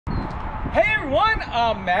Hey everyone,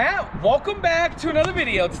 I'm Matt. Welcome back to another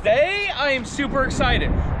video. Today I am super excited.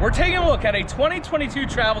 We're taking a look at a 2022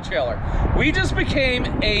 travel trailer. We just became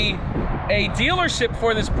a dealership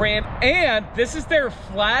for this brand, and this is their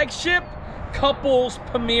flagship couples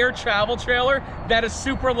premier travel trailer that is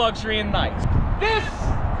super luxury and nice. This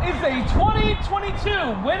is a 2022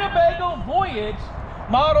 Winnebago Voyage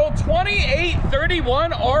model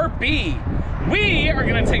 2831RB. We are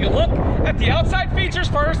gonna take a look at the outside features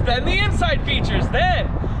first, then the inside features. Then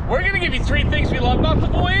we're gonna give you 3 things we love about the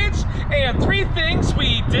Voyage and 3 things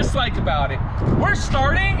we dislike about it. We're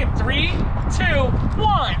starting in 3, 2,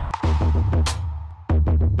 1.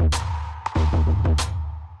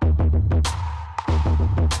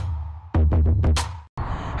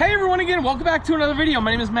 Hey everyone, again, welcome back to another video. My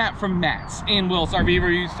name is Matt from Matt's and Will's RV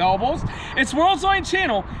Reviews Towables. It's World's Only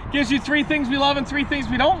channel, gives you 3 things we love and 3 things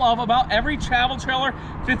we don't love about every travel trailer,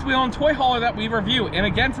 fifth wheel, and toy hauler that we review. And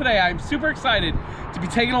again today, I'm super excited to be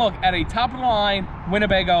taking a look at a top-of-the-line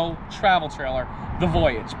Winnebago travel trailer, the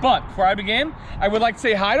Voyage. But before I begin, I would like to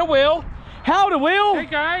say hi to Will. Howdy, Will. Hey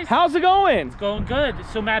guys. How's it going? It's going good.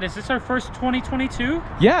 So Matt, is this our first 2022?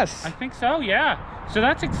 Yes. I think so, yeah. So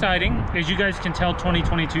that's exciting. As you guys can tell,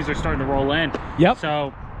 2022s are starting to roll in. Yep.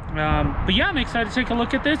 So, but yeah, I'm excited to take a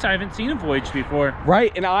look at this. I haven't seen a Voyage before. Right,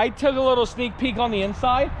 and I took a little sneak peek on the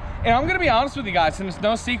inside, and I'm gonna be honest with you guys, and it's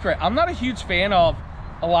no secret, I'm not a huge fan of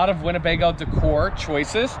a lot of Winnebago decor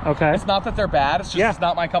choices. Okay. It's not that they're bad, it's just it's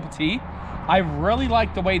not my cup of tea. I really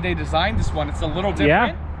like the way they designed this one. It's a little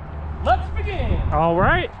different. Yeah. Let's begin. All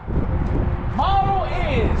right. Model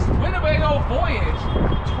is Winnebago Voyage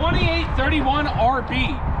 2831RB.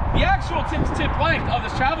 The actual tip-to-tip length of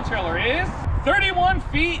this travel trailer is 31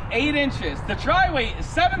 feet 8 inches. The dry weight is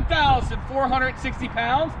 7,460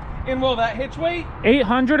 pounds. And will that hitch weight?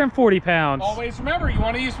 840 pounds. Always remember, you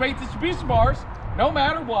want to use weight distribution bars no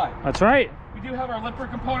matter what. That's right. We do have our lipper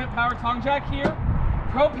component power tongue jack here.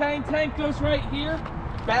 Propane tank goes right here.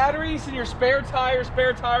 Batteries and your spare tire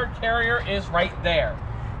carrier is right there.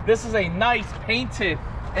 This is a nice painted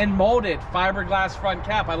and molded fiberglass front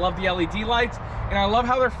cap. I love the LED lights, and I love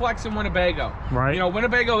how they're flexing Winnebago. Right. You know,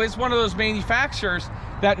 Winnebago is one of those manufacturers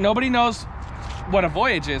that nobody knows what a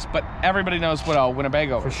Voyage is, but everybody knows what a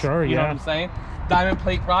Winnebago is. For sure, you know what I'm saying? Diamond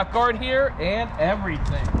plate rock guard here and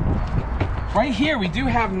everything. Right here, we do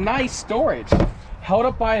have nice storage held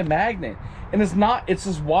up by a magnet. And it's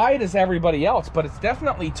as wide as everybody else, but it's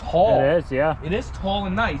definitely tall. It is, yeah. It is tall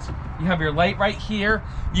and nice. You have your light right here.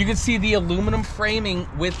 You can see the aluminum framing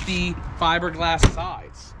with the fiberglass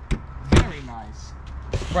sides. Very nice.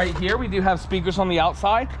 Right here, we do have speakers on the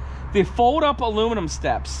outside. They fold up aluminum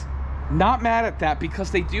steps. Not mad at that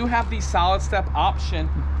because they do have the solid step option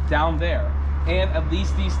down there. And at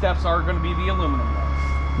least these steps are going to be the aluminum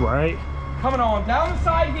ones. Right. Coming on down the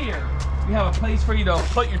side here, we have a place for you to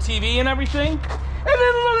put your TV and everything. And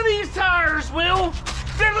then look at these tires, Will.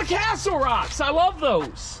 They're the Castle Rocks. I love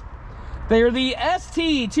those. They are the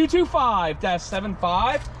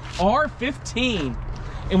ST225-75 R15.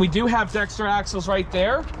 And we do have Dexter axles right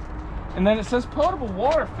there. And then it says potable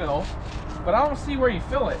water fill, but I don't see where you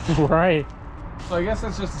fill it. Right. So I guess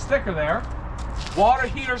that's just a sticker there. Water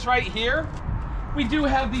heaters right here. We do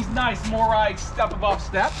have these nice Morai step above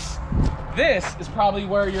steps. This is probably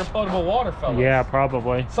where your potable water fill is. Yeah,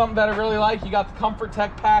 probably. Something that I really like, you got the Comfort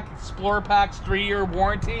Tech Pack, Explorer Pack's 3-year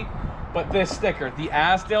warranty, but this sticker, the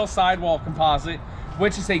Asdale Sidewall Composite,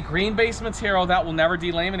 which is a green-based material that will never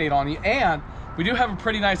delaminate on you, and we do have a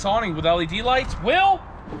pretty nice awning with LED lights. Will,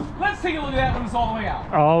 let's take a look at that when it's all the way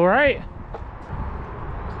out. All right.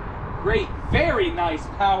 Great, very nice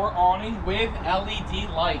power awning with LED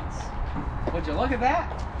lights. Would you look at that?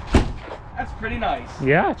 That's pretty nice.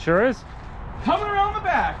 Yeah, it sure is. Coming around the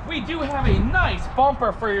back, we do have a nice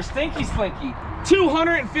bumper for your Stinky Slinky.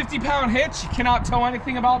 250-pound hitch. You cannot tow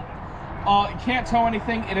anything about. You can't tow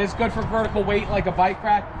anything. It is good for vertical weight like a bike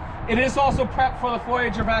rack. It is also prepped for the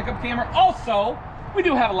Voyager backup camera. Also, we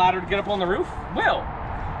do have a ladder to get up on the roof. Will,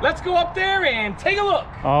 let's go up there and take a look.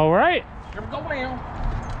 All right. Here we go now.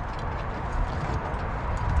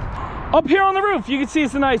 Up here on the roof, you can see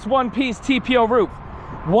it's a nice one-piece TPO roof.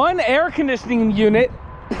 One air conditioning unit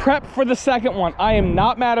prepped for the second one. I am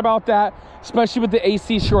not mad about that, especially with the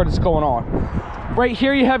AC shortage going on. Right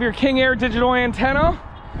here you have your King Air digital antenna.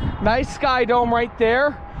 Nice sky dome right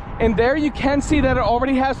there. And there you can see that it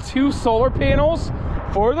already has 2 solar panels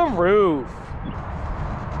for the roof.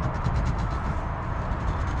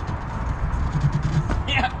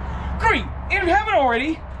 Yeah, great. And if you haven't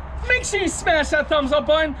already, make sure you smash that thumbs up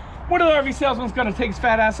button. What other RV salesman's gonna take his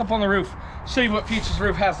fat ass up on the roof, show you what features the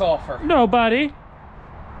roof has to offer? Nobody.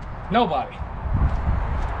 Nobody.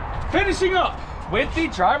 Finishing up with the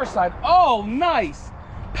driver's side. Oh, nice.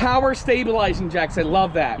 Power stabilizing jacks. I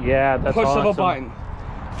love that. Yeah, that's Push awesome. of a button.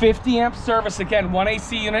 50 amp service. Again, 1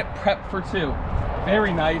 AC unit, prep for 2.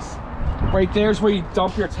 Very nice. Right there's where you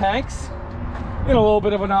dump your tanks in a little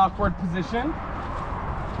bit of an awkward position.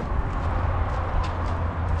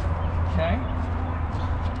 Okay.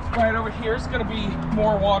 Right over here is going to be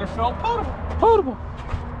more water fill. Potable.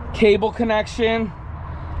 Cable connection.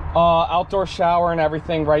 Outdoor shower and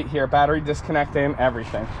everything right here. Battery disconnect and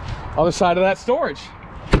everything. Other side of that, storage.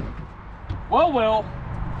 Well,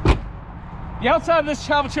 the outside of this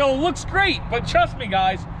travel trailer looks great, but trust me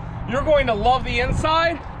guys, you're going to love the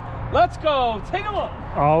inside. Let's go take a look.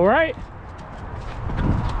 All right.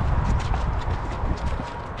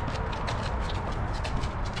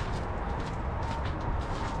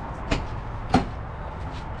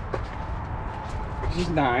 Which is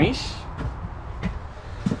nice.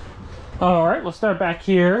 All right, we'll start back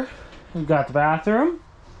here. We've got the bathroom.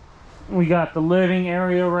 We got the living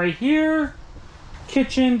area right here.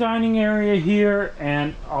 Kitchen, dining area here,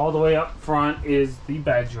 and all the way up front is the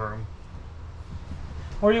bedroom.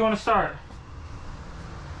 Where do you want to start?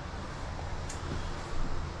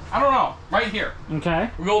 I don't know. Right here.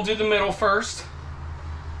 Okay. We're going to do the middle first.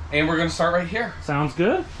 And we're going to start right here. Sounds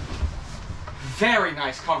good. Very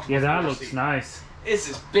nice, comfortable. Yeah, that looks seat. nice. This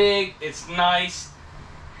is big. It's nice.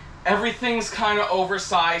 Everything's kind of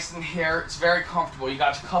oversized in here. It's very comfortable. You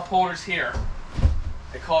got your cup holders here.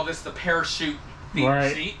 They call this the parachute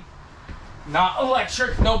seat. Not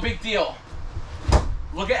electric, no big deal.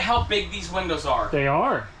 Look at how big these windows are. They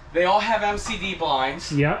are. They all have MCD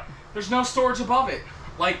blinds. Yep. There's no storage above it.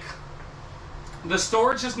 Like, the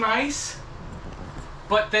storage is nice,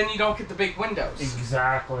 but then you don't get the big windows.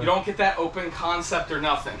 Exactly. You don't get that open concept or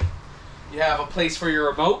nothing. You have a place for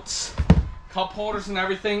your remotes, cup holders and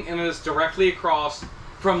everything, and it is directly across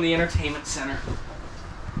from the entertainment center.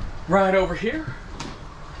 Right over here,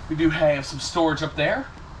 we do have some storage up there.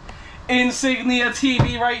 Insignia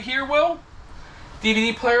TV right here, Will.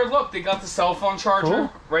 DVD player, look, they got the cell phone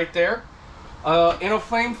charger right there. In a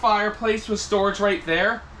flame fireplace with storage right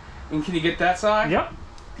there. And can you get that side? Yep.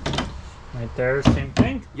 Right there, same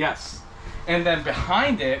thing. Yes. And then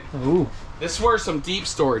behind it, ooh, this is where some deep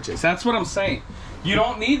storage is. That's what I'm saying. You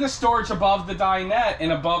don't need the storage above the dinette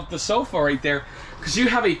and above the sofa right there, because you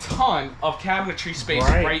have a ton of cabinetry space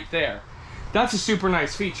right there. That's a super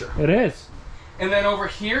nice feature. It is. And then over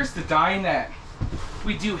here's the dinette.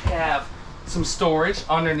 We do have some storage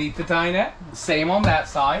underneath the dinette. Same on that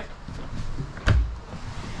side.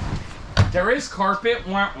 There is carpet.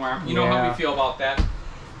 You know how we feel about that.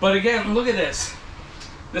 But again, look at this.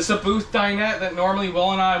 This is a booth dinette that normally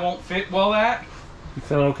Will and I won't fit well at. You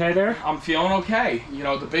feel okay there? I'm feeling okay. You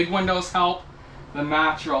know, the big windows help. The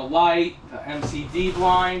natural light, the MCD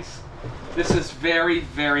blinds. This is very,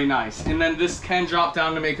 very nice. And then this can drop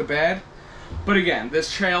down to make a bed. But again, this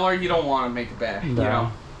trailer, you don't want to make a bed. No. You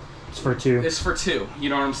know, it's for 2. It's for 2. You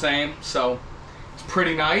know what I'm saying? So it's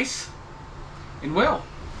pretty nice. And Will,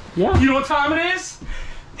 yeah. You know what time it is?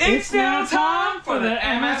 It's now time for the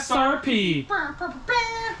MSRP.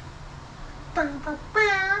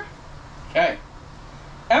 Okay.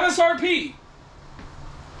 MSRP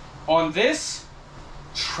on this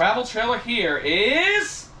travel trailer here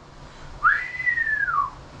is...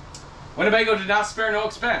 Winnebago did not spare no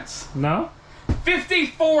expense. No?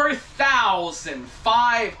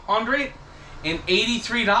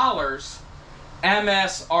 $54,583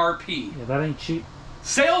 MSRP. Yeah, that ain't cheap.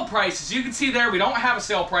 Sale prices, you can see there, we don't have a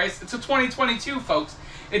sale price. It's a 2022, folks.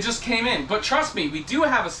 It just came in. But trust me, we do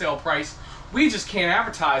have a sale price. We just can't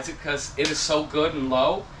advertise it because it is so good and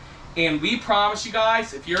low. And we promise you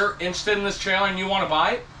guys, if you're interested in this trailer and you want to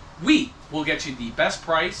buy it, we will get you the best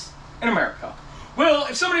price in America. Well,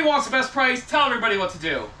 if somebody wants the best price, tell everybody what to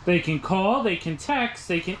do. They can call, they can text,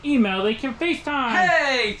 they can email, they can FaceTime.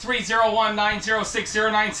 Hey,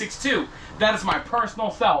 301-906-0962. That is my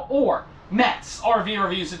personal cell. Or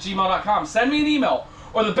MattsRVReviews@gmail.com. Send me an email.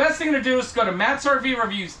 Or the best thing to do is go to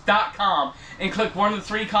MattsRVReviews.com and click one of the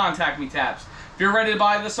 3 Contact Me tabs. If you're ready to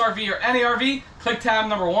buy this RV or any RV, click tab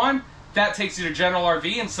number 1. That takes you to General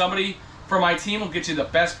RV, and somebody from my team will get you the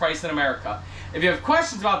best price in America. If you have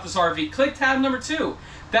questions about this RV, click tab number 2.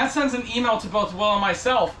 That sends an email to both Will and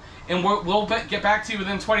myself, and we'll get back to you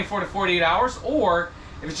within 24 to 48 hours. Or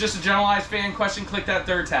if it's just a generalized fan question, click that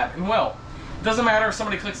 3rd tab. And Will, it doesn't matter if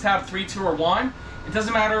somebody clicks tab 3, 2, or 1. It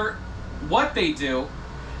doesn't matter what they do.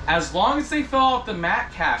 As long as they fill out the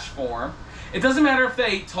Matt Cash form, it doesn't matter if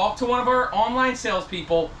they talk to one of our online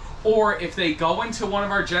salespeople or if they go into one of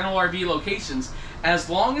our General RV locations. As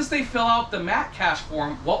long as they fill out the Matt cash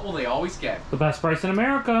form, what will they always get? The best price in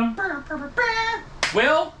America.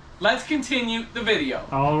 Will, let's continue the video.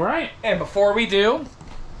 All right. And before we do,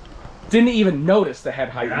 didn't even notice the head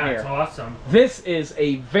height in here. That's awesome. This is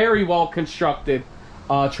a very well constructed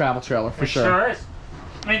travel trailer for sure. Sure is.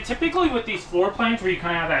 I mean, typically with these floor plans where you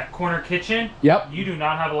kind of have that corner kitchen, yep, you do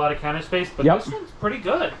not have a lot of counter space, but yep, this one's pretty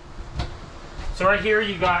good. So right here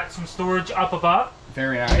you got some storage up above.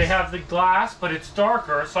 Very nice. They have the glass, but it's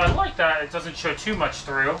darker, so I like that. It doesn't show too much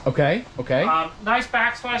through. Okay, okay. Nice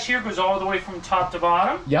backsplash here, goes all the way from top to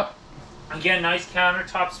bottom. Yep. Again, nice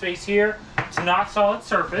countertop space here. It's not solid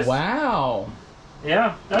surface. Wow.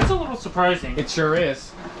 Yeah, that's a little surprising. It sure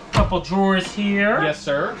is. Couple drawers here. Yes,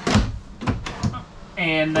 sir.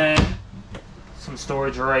 And then some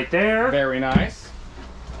storage right there. Very nice.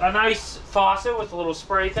 A nice faucet with a little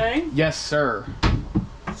spray thing. Yes, sir.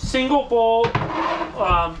 Single bowl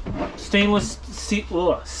stainless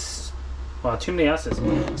steel. Wow, too many S's.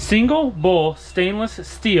 Single bowl stainless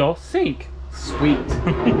steel sink. Sweet.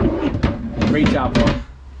 Great job, bro.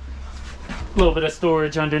 A little bit of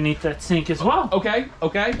storage underneath that sink as well. Okay,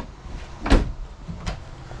 okay.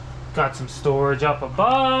 Got some storage up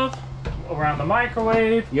above, around the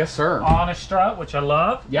microwave. Yes, sir. On a strut, which I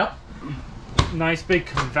love. Yep. Nice big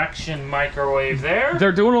convection microwave there.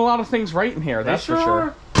 They're doing a lot of things right in here, that's for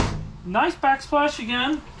sure. Nice backsplash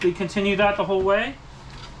again. They continue that the whole way.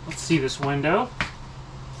 Let's see this window.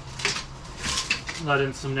 Let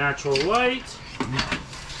in some natural light.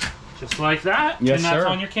 Just like that. Yes, and that's sir.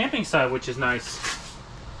 on your camping side, which is nice.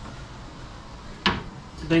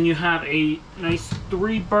 Then you have a nice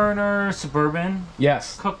 3-burner Suburban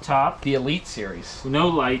Yes. cooktop. The Elite Series. No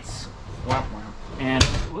lights. Wow, wow. And,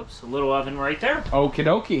 whoops, a little oven right there. Okie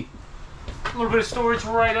dokie. A little bit of storage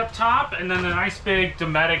right up top, and then a nice big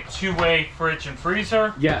Dometic 2-way fridge and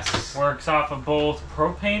freezer. Yes. Works off of both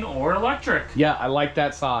propane or electric. Yeah, I like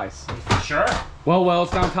that size. Sure. Well,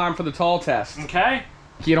 it's now time for the tall test. Okay.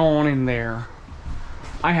 Get on in there.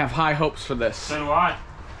 I have high hopes for this. So do I.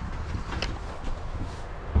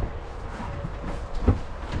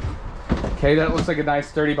 Okay, that looks like a nice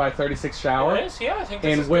 30 by 36 shower. It is? Yeah, I think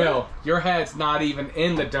this And is Will, your head's not even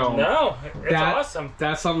in the dome. No, it's awesome.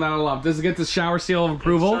 That's something that I love. Does it get the shower seal of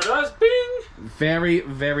approval? It sure does. Bing! Very,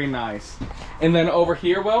 very nice. And then over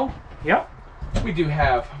here, Will, Yep. we do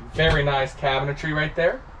have very nice cabinetry right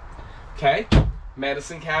there. Okay,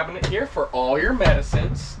 medicine cabinet here for all your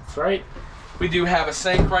medicines. That's right. We do have a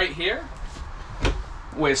sink right here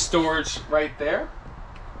with storage right there.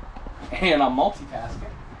 And I'm multitasking.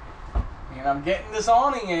 And I'm getting this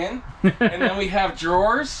awning in. And then we have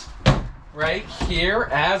drawers right here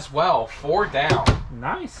as well. 4 down.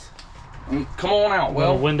 Nice. And come on out, Will.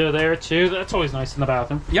 Little window there too. That's always nice in the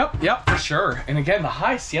bathroom. Yep, for sure. And again, the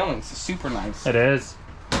high ceilings is super nice. It is.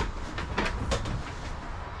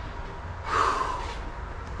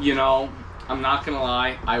 You know, I'm not gonna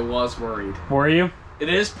lie, I was worried. Were you? It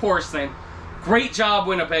is porcelain. Great job,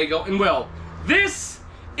 Winnebago. And Will, this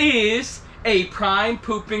is a prime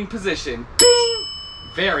pooping position. Bing!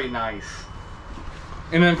 Very nice.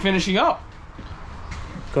 And then finishing up.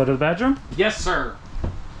 Go to the bedroom? Yes, sir.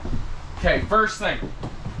 Okay, first thing.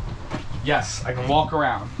 Yes, I can walk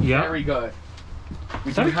around. Yeah. Very good.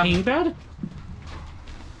 Is that a king bed?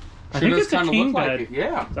 I Sure think does it's a kinda king look like bed. it,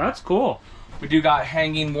 yeah. That's cool. We do got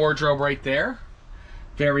hanging wardrobe right there.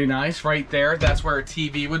 Very nice, right there. That's where a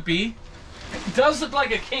TV would be. It does look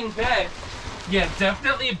like a king bed. Yeah,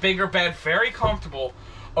 definitely a bigger bed, very comfortable.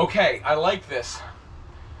 Okay, I like this.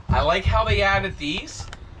 I like how they added these,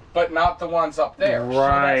 but not the ones up there.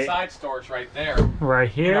 Right. Show that side storage right there. Right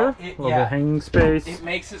here, You know, a little bit of hanging space. It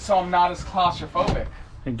makes it so I'm not as claustrophobic.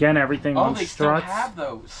 Again, everything on they struts. still have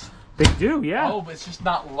those. They do, yeah. Oh, but it's just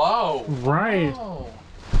not low. Right. Oh.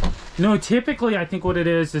 No, typically I think what it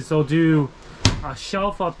is they'll do a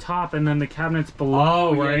shelf up top and then the cabinets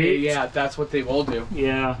below, yeah, right? yeah, that's what they will do.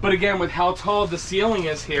 Yeah. But again, with how tall the ceiling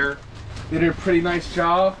is here, they did a pretty nice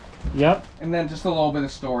job. Yep. And then just a little bit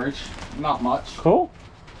of storage. Not much. Cool.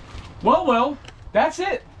 Well, that's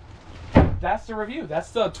it. That's the review. That's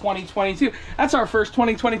the 2022. That's our first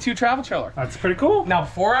 2022 travel trailer. That's pretty cool. Now,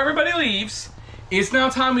 before everybody leaves, it's now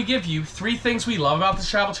time we give you 3 things we love about this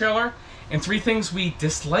travel trailer and 3 things we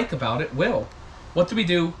dislike about it. Will, what do we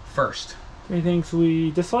do first? 3 things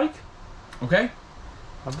we dislike? Okay?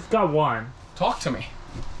 I've got 1. Talk to me.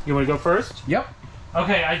 You want to go first? Yep.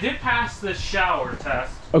 Okay, I did pass the shower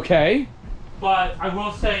test, Okay. but I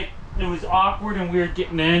will say it was awkward and weird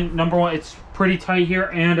getting in. Number 1, it's pretty tight here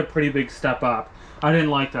and a pretty big step up. I didn't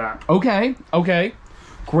like that. Okay. Okay.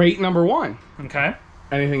 Great number 1. Okay.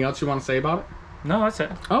 Anything else you want to say about it? No, that's it.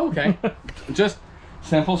 Oh, okay. Just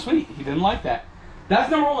Simple, sweet. He didn't like that. That's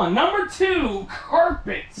number one. Number two,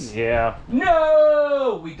 carpets. Yeah.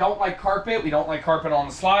 No! We don't like carpet. We don't like carpet on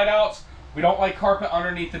the slide outs. We don't like carpet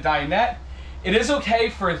underneath the dinette. It is okay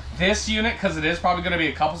for this unit because it is probably going to be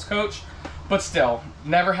a couples coach. But still,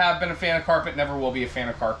 never have been a fan of carpet, never will be a fan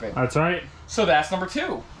of carpet. That's right. So that's number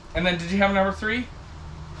two. And then did you have number three?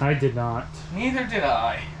 I did not. Neither did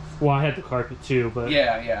I. Well, I had the carpet too, but...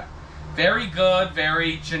 Yeah. Very good,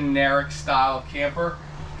 very generic style of camper.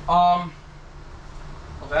 Well,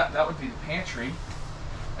 that would be the pantry.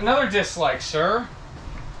 Another dislike, sir.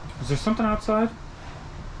 Is there something outside?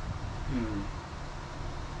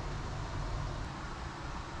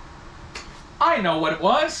 I know what it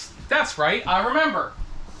was. That's right, I remember.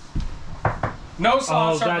 No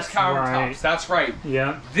solid surface countertops. Right. That's right.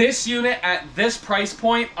 Yeah. This unit at this price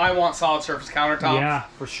point, I want solid surface countertops. Yeah,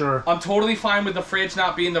 for sure. I'm totally fine with the fridge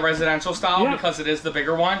not being the residential style because it is the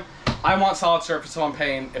bigger one. I want solid surface, so I'm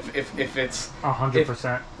paying if it's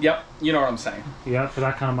 100%. Yep, you know what I'm saying. Yeah, for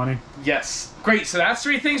that kind of money. Yes. Great, so that's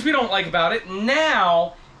three things we don't like about it.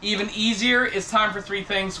 Now, even easier, it's time for three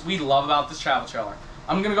things we love about this travel trailer.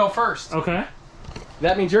 I'm gonna go first. Okay.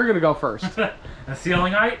 That means you're gonna go first. The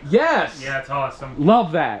ceiling height? Yes. Yeah, it's awesome.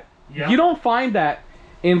 Love that. Yep. You don't find that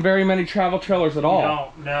in very many travel trailers at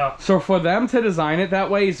all. No. So for them to design it that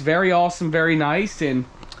way is very awesome, very nice, and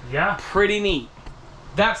pretty neat.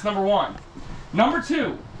 That's number one. Number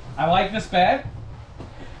two, I like this bed.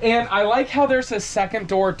 And I like how there's a second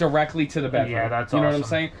door directly to the bedroom. Yeah, that's awesome. You know what I'm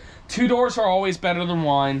saying? Two doors are always better than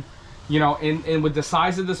one. You know, and with the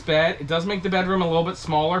size of this bed, it does make the bedroom a little bit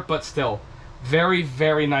smaller, but still, very,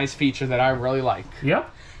 very nice feature that I really like.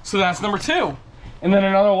 Yep. So that's number two. And then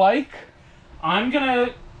another like? I'm going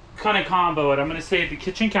to kind of combo it. I'm going to say the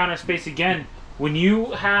kitchen counter space again. When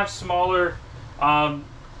you have smaller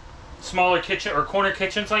kitchen or corner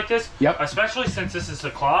kitchens like this, especially since this is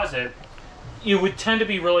a closet, you would tend to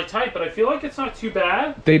be really tight, but I feel like it's not too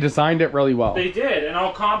bad. They designed it really well. They did, and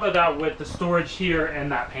I'll combo that with the storage here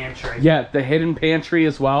and that pantry. Yeah, the hidden pantry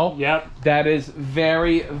as well. Yep. That is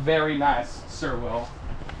very, very nice, Sir Will.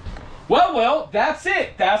 Well, Will, that's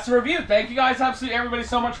it. That's the review. Thank you guys, absolutely everybody,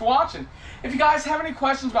 so much for watching. If you guys have any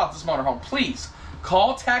questions about this motorhome, please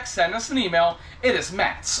call, text, send us an email. It is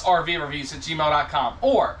MattsRVReviews@gmail.com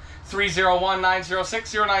or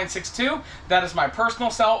 301-906-0962. That is my personal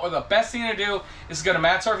cell, or the best thing to do is go to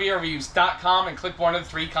MattsRVReviews.com and click one of the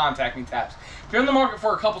three contact me tabs. If you're in the market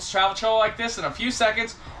for a couples travel trailer like this, in a few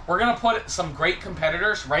seconds, we're going to put some great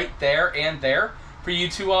competitors right there and there for you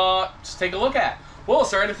to just take a look at. Well,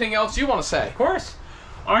 is there anything else you want to say? Of course.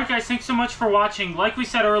 All right, guys, thanks so much for watching. Like we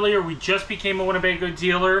said earlier, we just became a Winnebago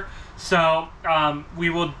dealer, so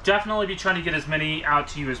we will definitely be trying to get as many out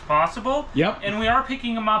to you as possible. Yep. And we are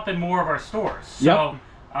picking them up in more of our stores. So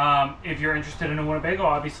if you're interested in a Winnebago,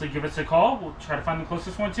 obviously give us a call. We'll try to find the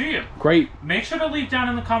closest one to you. Great. Make sure to leave down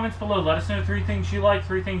in the comments below. Let us know 3 things you like,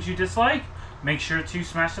 3 things you dislike. Make sure to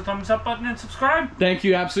smash the thumbs up button and subscribe. Thank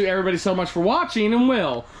you, absolutely everybody, so much for watching, and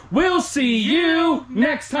we'll see you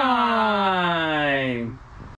next time.